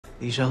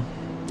李医生，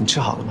你吃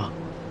好了吗？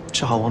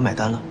吃好我买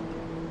单了。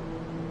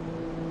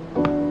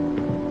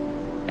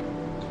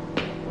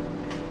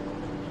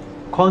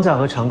框架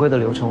和常规的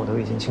流程我都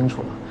已经清楚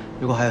了，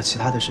如果还有其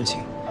他的事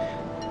情，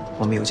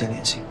我们邮件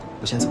联系。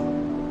我先走了。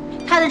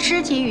他的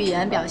肢体语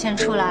言表现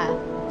出来，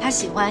他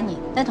喜欢你，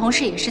但同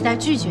时也是在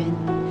拒绝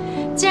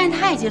你。既然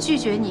他已经拒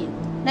绝你，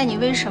那你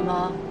为什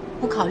么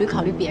不考虑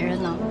别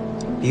人呢？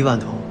李婉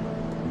彤，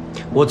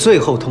我最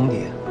后通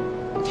牒，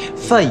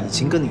饭已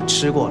经跟你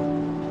吃过了。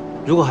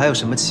如果还有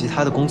什么其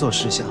他的工作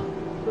事项，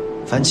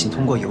烦请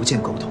通过邮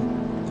件沟通。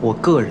我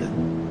个人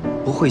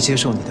不会接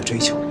受你的追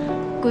求。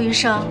顾医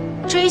生，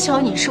追求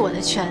你是我的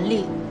权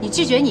利，你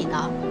拒绝你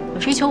的，我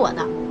追求我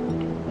的。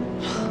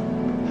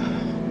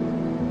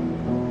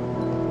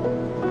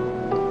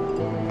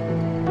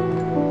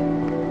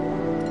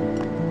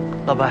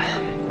老白，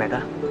买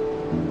单。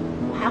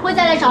我还会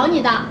再来找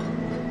你的。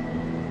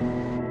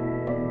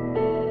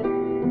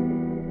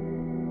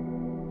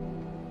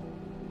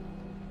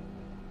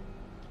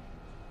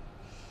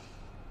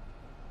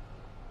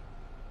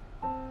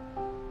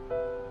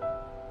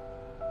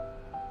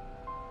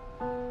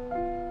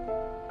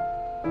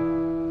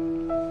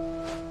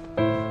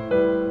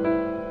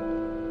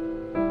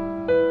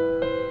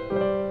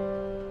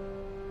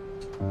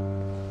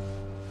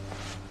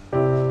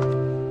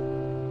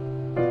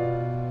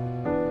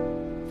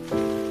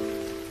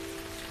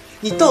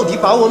你到底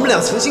把我们俩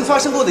曾经发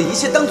生过的一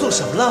切当做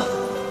什么了？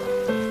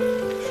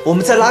我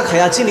们在拉卡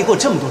亚经历过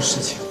这么多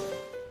事情。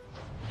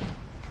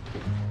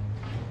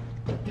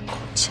扣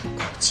钱，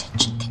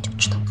整天就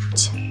知道扣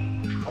钱，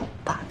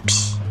把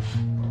屁！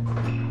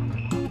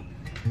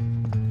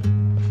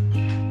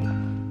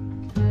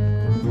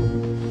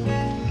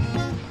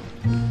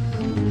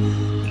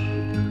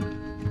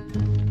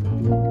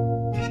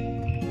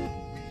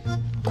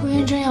顾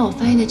元真让我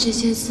翻译的这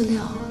些资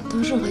料，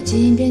都是和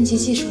基因编辑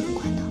技术有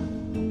关的。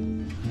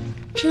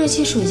这个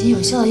技术已经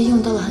有效地应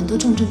用到了很多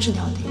重症治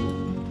疗里。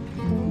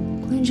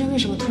顾元真为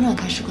什么突然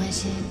开始关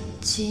心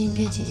基因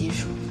编辑技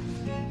术？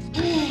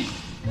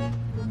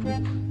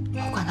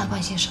不管他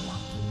关心什么，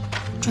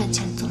赚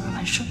钱总是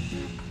完事。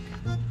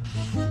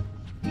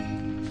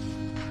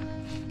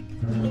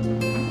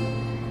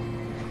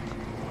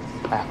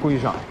哎，顾医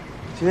生，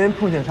今天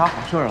碰见啥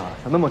好事了？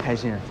咋那么开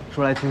心？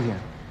说来听听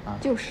啊。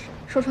就是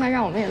说出来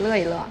让我们也乐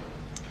一乐。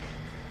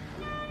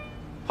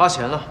花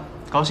钱了，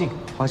高兴。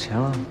花钱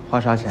了？花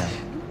啥钱？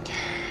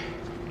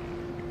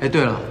哎，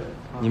对了，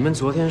你们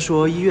昨天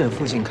说医院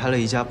附近开了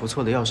一家不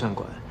错的药膳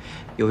馆，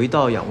有一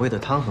道养胃的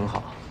汤很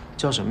好，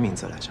叫什么名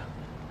字来着？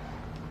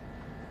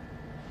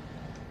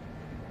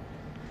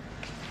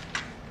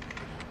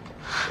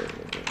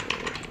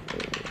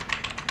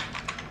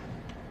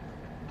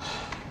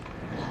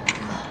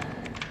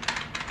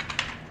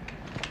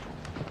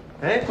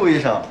哎，顾医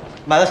生，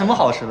买了什么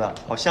好吃的？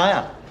好香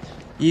呀！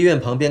医院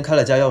旁边开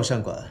了家药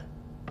膳馆，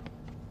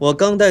我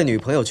刚带女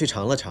朋友去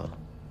尝了尝，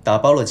打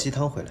包了鸡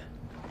汤回来。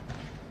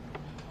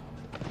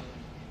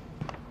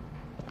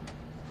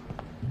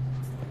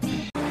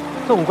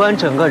纵观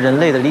整个人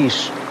类的历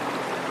史，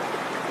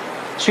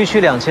区区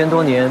2000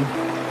多年，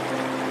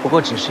不过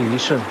只是一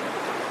瞬。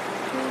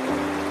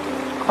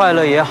快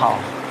乐也好，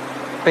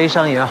悲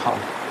伤也好，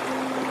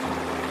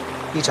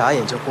一眨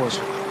眼就过去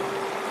了。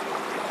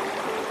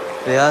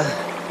伟安，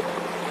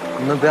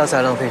你们不要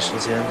再浪费时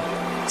间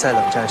在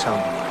冷战上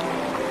了，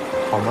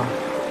好吗？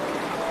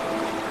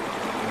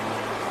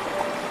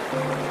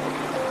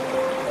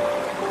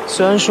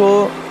虽然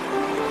说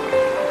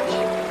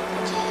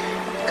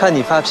看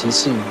你发脾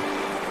气，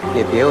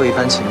也别有一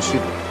番情绪。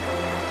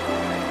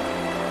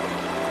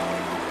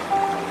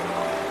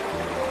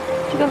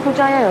这跟不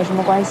张药有什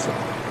么关系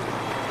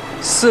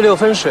？46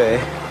分水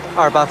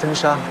，28分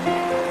沙。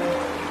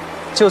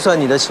就算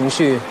你的情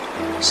绪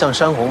像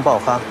山洪爆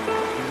发，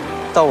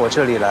到我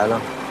这里来了，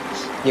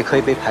也可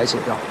以被排解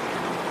掉。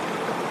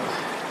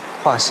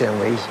化险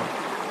为夷。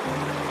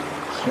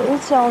谁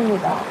教你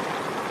的？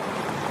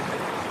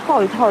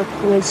套一套的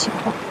土味情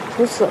话，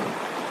土死了。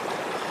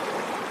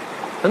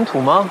很土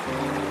吗？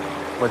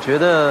我觉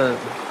得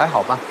还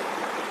好吧。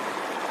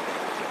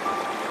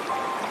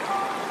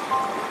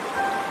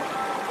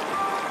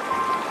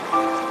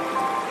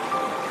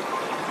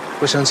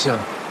不生气了，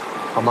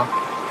好吗？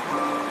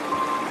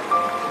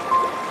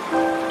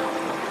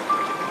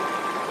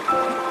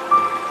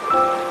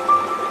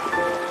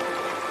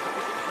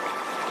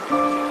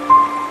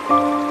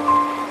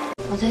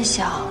我在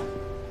想，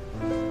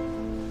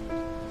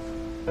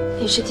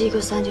你是第一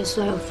个3级，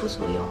虽然有副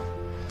作用，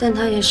但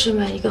它也是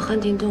每一个亨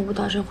廷顿舞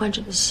蹈症患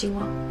者的希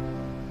望。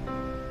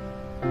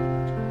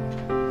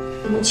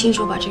我们亲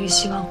手把这个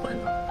希望毁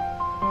了，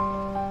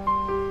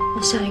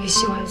那下一个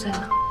希望又在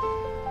哪？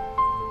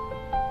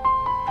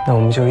那我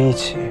们就一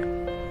起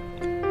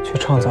去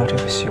创造这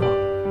个希望。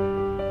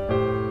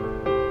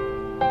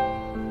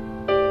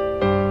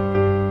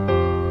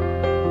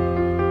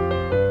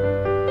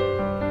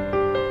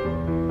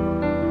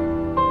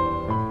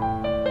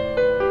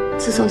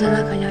自从在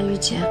拉肯亚遇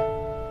见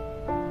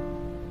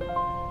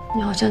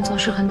你，好像总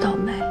是很倒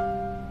霉。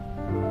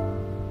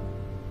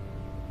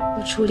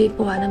有处理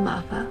不完的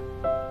麻烦，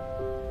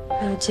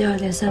还有接二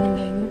连三的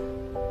言语。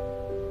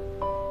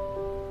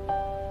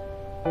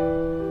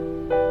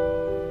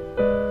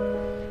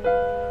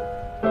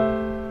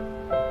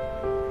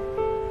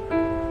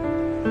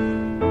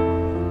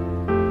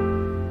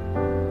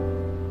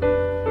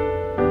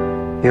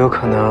也有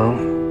可能，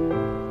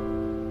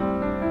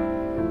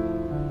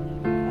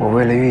我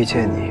为了遇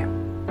见你，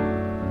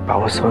把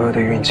我所有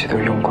的运气都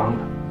用光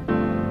了。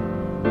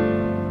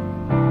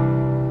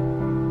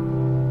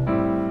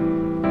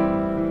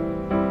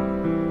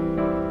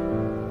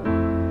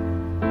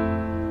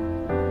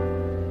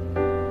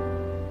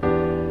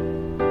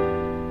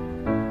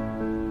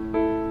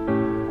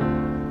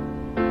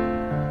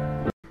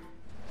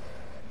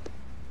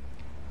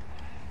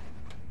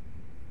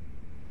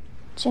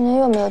今天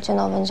又没有见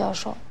到温教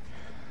授。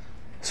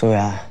苏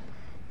媛，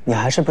你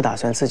还是不打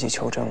算自己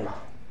求证吗？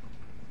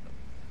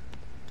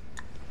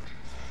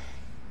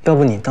要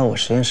不你到我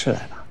实验室来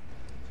吧，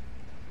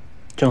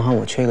正好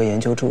我缺个研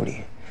究助理，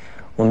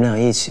我们俩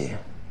一起，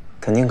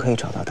肯定可以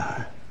找到答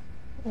案。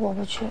我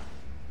不去。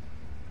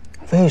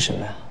为什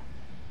么呀？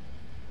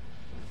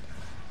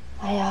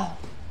哎呀，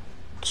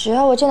只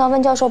要我见到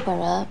温教授本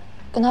人，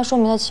跟他说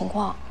明了情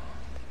况，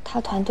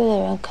他团队的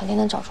人肯定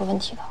能找出问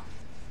题的。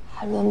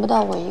还轮不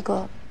到我一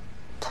个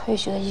退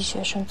学的医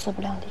学生自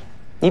不量力。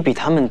你比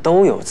他们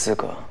都有资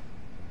格，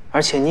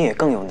而且你也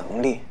更有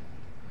能力。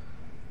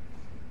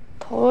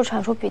投入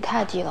产出比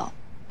太低了，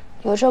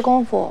有这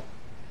功夫，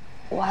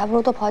我还不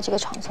如多跑几个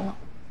场子呢。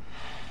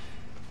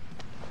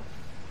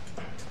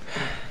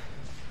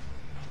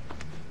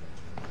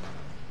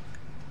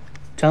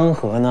张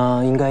和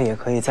呢，应该也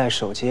可以在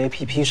手机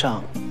APP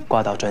上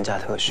挂到专家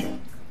特许。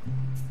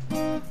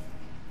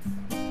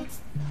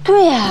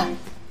对呀。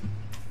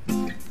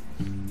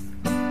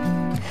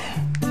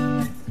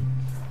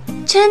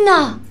真的，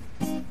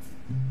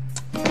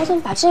我怎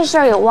么把这事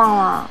儿给忘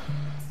了？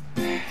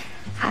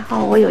还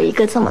好我有一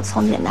个这么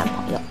聪明的男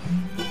朋友。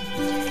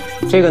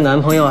这个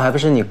男朋友还不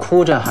是你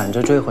哭着喊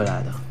着追回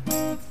来的？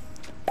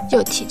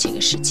又提这个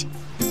事情。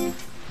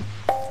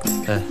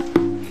哎，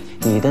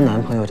你的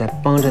男朋友在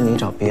帮着你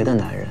找别的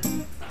男人，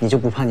你就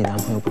不怕你男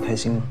朋友不开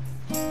心吗？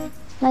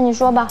那你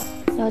说吧，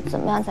要怎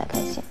么样才开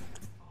心？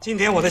今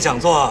天我的讲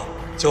座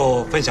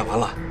就分享完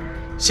了，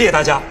谢谢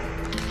大家。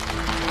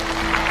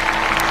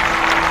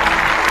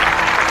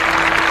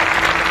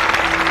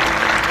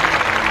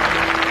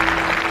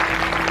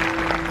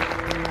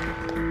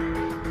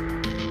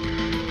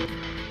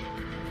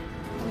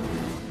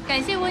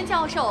感谢温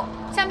教授，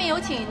下面有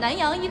请南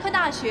洋医科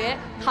大学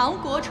唐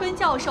国春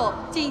教授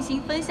进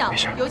行分享，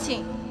有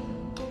请。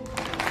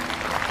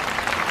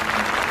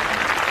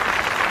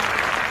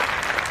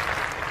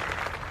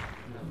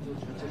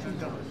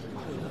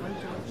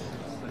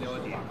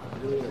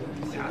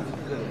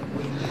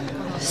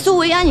苏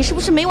维安，你是不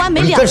是没完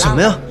没了了？你干什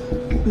么呀？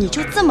你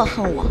就这么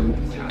恨我，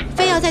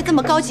非要在这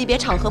么高级别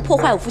场合破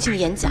坏我父亲的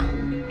演讲？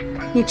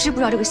你知不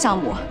知道这个项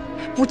目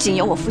不仅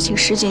有我父亲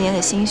10几年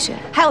的心血，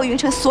还有云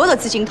城所有的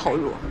资金投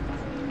入？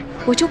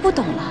我就不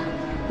懂了，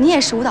你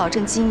也是舞蹈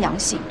症基因阳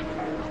性，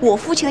我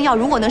父亲的药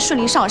如果能顺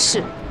利上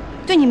市，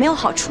对你没有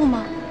好处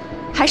吗？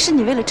还是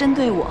你为了针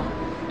对我，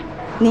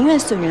宁愿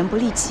损人不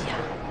利己啊？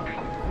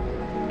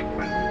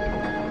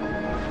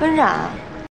温冉。